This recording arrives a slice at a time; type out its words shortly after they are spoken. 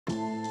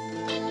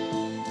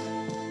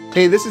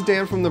Hey, this is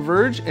Dan from The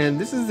Verge,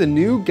 and this is the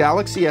new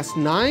Galaxy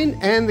S9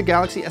 and the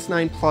Galaxy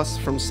S9 Plus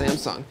from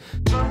Samsung.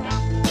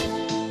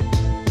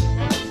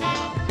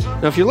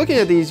 Now, if you're looking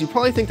at these, you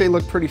probably think they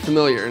look pretty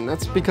familiar, and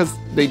that's because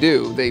they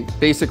do. They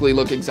basically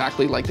look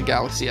exactly like the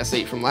Galaxy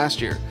S8 from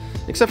last year,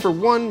 except for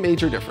one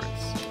major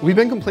difference. We've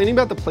been complaining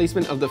about the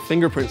placement of the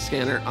fingerprint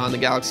scanner on the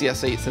Galaxy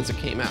S8 since it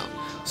came out.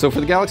 So for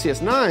the Galaxy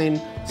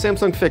S9,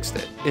 Samsung fixed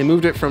it and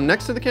moved it from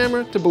next to the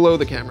camera to below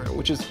the camera,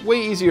 which is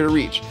way easier to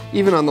reach,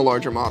 even on the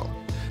larger model.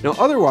 Now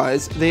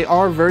otherwise, they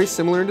are very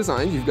similar in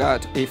design. You've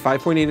got a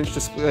 5.8-inch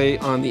display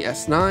on the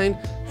S9,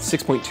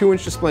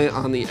 6.2-inch display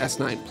on the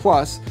S9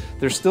 Plus.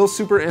 They're still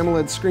Super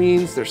AMOLED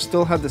screens. They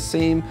still have the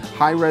same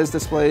high-res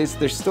displays.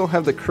 They still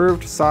have the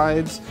curved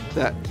sides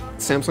that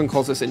Samsung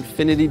calls this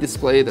infinity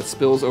display that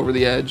spills over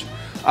the edge.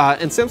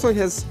 And Samsung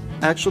has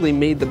actually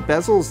made the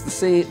bezels the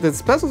same. The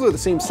bezels are the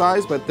same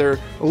size, but they're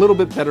a little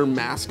bit better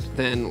masked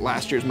than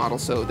last year's model,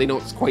 so they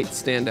don't quite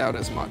stand out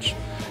as much.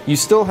 You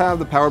still have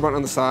the power button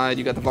on the side,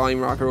 you got the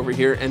volume rocker over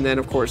here, and then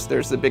of course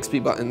there's the Bixby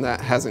button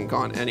that hasn't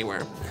gone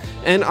anywhere.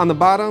 And on the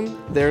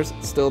bottom, there's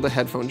still the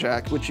headphone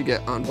jack, which you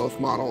get on both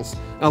models.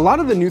 A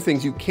lot of the new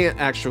things you can't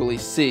actually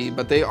see,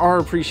 but they are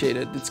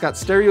appreciated. It's got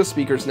stereo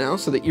speakers now,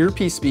 so the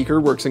earpiece speaker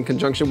works in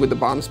conjunction with the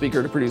bottom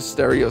speaker to produce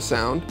stereo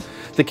sound.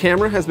 The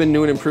camera has been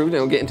new and improved,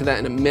 and I'll get into that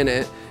in a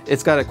minute.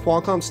 It's got a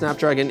Qualcomm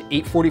Snapdragon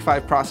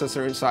 845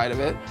 processor inside of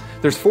it.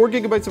 There's 4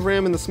 GB of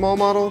RAM in the small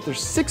model,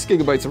 there's 6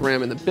 GB of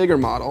RAM in the bigger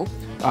model,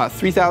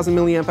 3000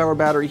 milliamp hour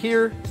battery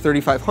here,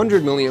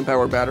 3500 milliamp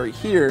hour battery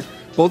here.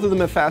 Both of them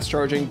have fast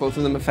charging, both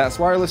of them have fast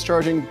wireless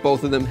charging,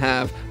 both of them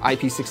have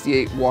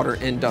IP68 water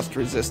and dust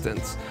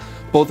resistance.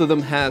 Both of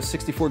them have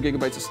 64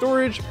 GB of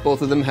storage,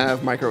 both of them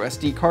have micro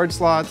SD card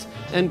slots,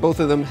 and both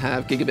of them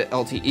have gigabit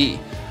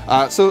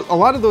LTE. So a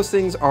lot of those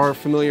things are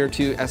familiar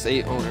to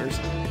S8 owners.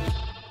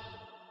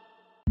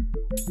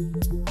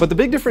 But the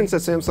big difference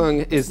that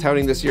Samsung is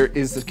touting this year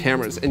is the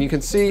cameras. And you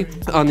can see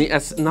on the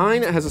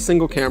S9, it has a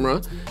single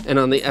camera, and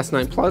on the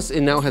S9 Plus,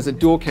 it now has a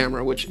dual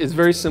camera, which is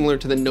very similar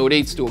to the Note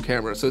 8's dual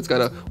camera. So it's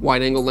got a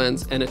wide angle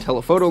lens and a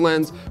telephoto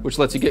lens, which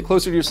lets you get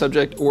closer to your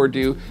subject or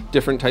do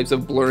different types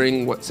of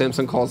blurring, what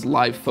Samsung calls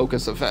live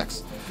focus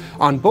effects.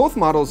 On both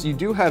models, you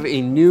do have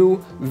a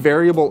new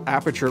variable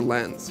aperture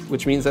lens,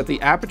 which means that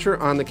the aperture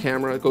on the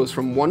camera goes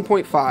from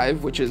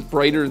 1.5, which is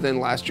brighter than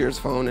last year's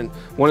phone and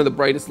one of the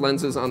brightest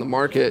lenses on the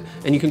market,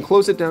 and you can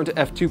close it down to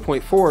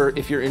f2.4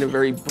 if you're in a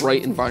very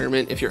bright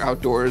environment. If you're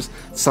outdoors,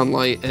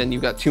 sunlight, and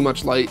you've got too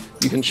much light,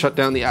 you can shut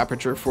down the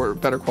aperture for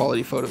better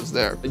quality photos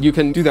there. You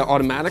can do that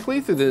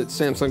automatically through the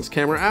Samsung's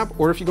camera app,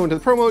 or if you go into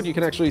the Pro mode, you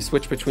can actually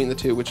switch between the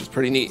two, which is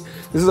pretty neat.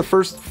 This is the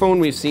first phone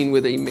we've seen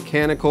with a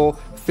mechanical,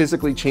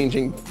 physically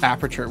changing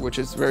aperture, which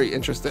is very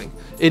interesting.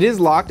 It is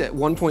locked at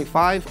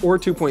 1.5 or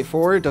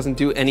 2.4. It doesn't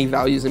do any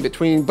values in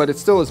between, but it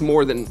still is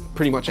more than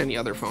pretty much any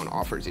other phone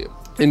offers you.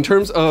 In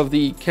terms of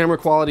the camera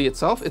quality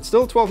itself, it's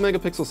still a 12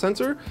 megapixel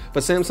sensor,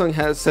 but Samsung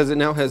says it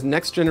now has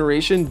next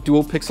generation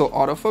dual pixel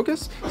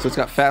autofocus. So it's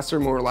got faster,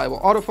 more reliable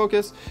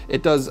autofocus.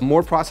 It does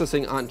more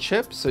processing on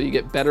chip, so you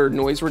get better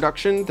noise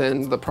reduction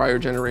than the prior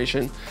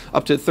generation,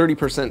 up to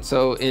 30%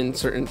 so in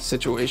certain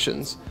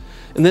situations.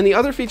 And then the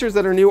other features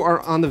that are new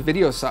are on the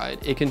video side.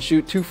 It can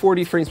shoot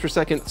 240 frames per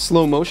second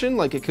slow motion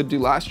like it could do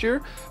last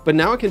year, but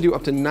now it can do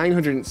up to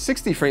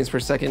 960 frames per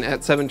second at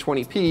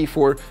 720p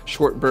for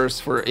short bursts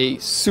for a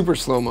super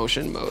slow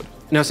motion mode.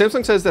 Now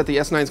Samsung says that the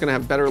S9 is going to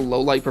have better low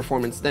light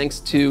performance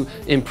thanks to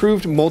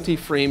improved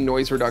multi-frame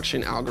noise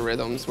reduction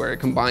algorithms where it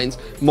combines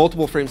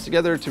multiple frames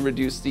together to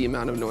reduce the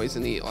amount of noise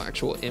in the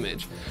actual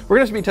image. We're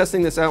going to be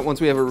testing this out once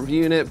we have a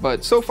review unit,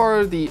 but so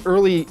far the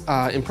early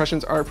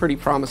impressions are pretty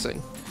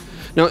promising.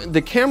 Now,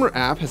 the camera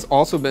app has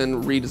also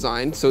been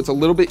redesigned, so it's a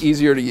little bit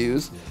easier to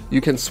use.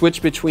 You can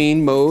switch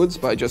between modes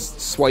by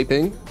just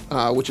swiping,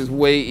 which is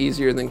way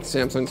easier than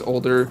Samsung's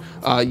older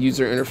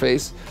user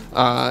interface,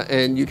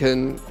 and you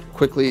can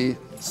quickly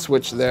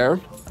switch there.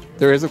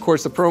 There is, of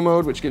course, the Pro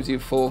mode, which gives you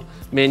full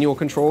manual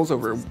controls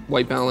over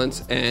white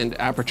balance and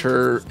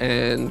aperture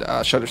and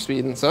shutter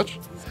speed and such.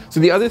 So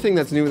the other thing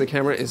that's new in the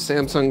camera is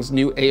Samsung's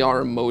new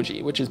AR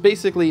emoji, which is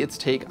basically its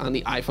take on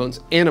the iPhone's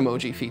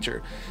Animoji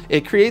feature.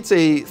 It creates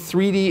a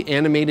 3D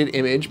animated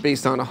image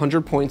based on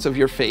 100 points of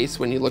your face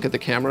when you look at the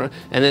camera,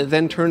 and it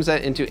then turns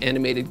that into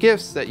animated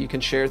GIFs that you can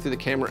share through the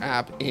camera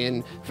app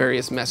in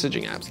various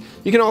messaging apps.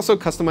 You can also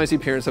customize the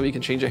appearance of it. You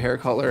can change the hair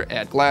color,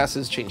 add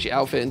glasses, change the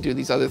outfit, and do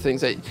these other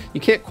things that you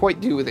can't quite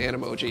do with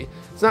Animoji.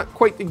 It's not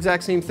quite the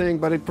exact same thing,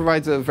 but it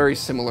provides a very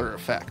similar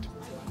effect.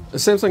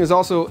 Samsung has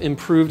also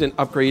improved and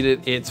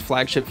upgraded its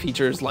flagship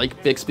features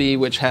like Bixby,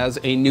 which has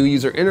a new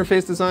user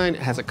interface design.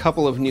 It has a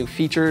couple of new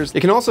features. It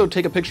can also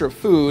take a picture of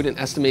food and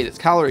estimate its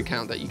calorie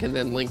count that you can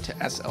then link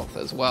to S-Health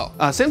as well.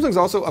 Samsung's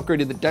also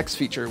upgraded the DeX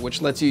feature,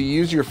 which lets you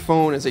use your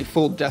phone as a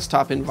full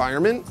desktop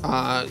environment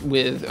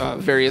with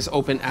various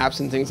open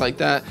apps and things like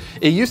that.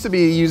 It used to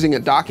be using a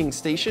docking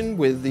station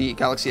with the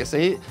Galaxy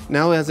S8.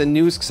 Now it has a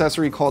new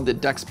accessory called the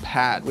DeX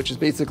Pad, which is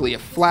basically a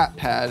flat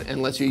pad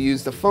and lets you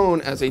use the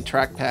phone as a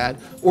trackpad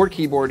or or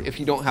keyboard if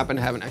you don't happen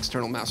to have an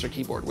external mouse or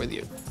keyboard with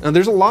you. Now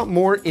there's a lot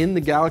more in the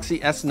Galaxy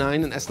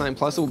S9 and S9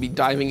 Plus that we'll be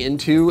diving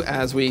into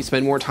as we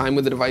spend more time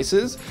with the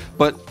devices,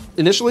 but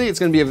initially it's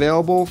going to be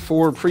available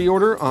for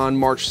pre-order on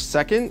March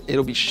 2nd.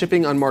 It'll be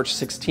shipping on March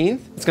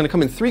 16th. It's going to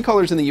come in 3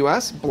 colors in the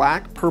US,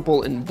 black,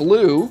 purple, and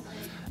blue,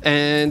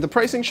 and the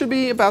pricing should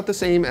be about the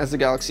same as the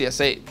Galaxy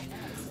S8.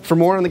 For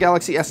more on the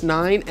Galaxy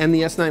S9 and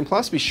the S9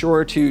 Plus, be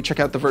sure to check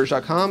out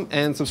theverge.com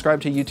and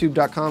subscribe to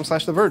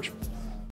youtube.com/theverge.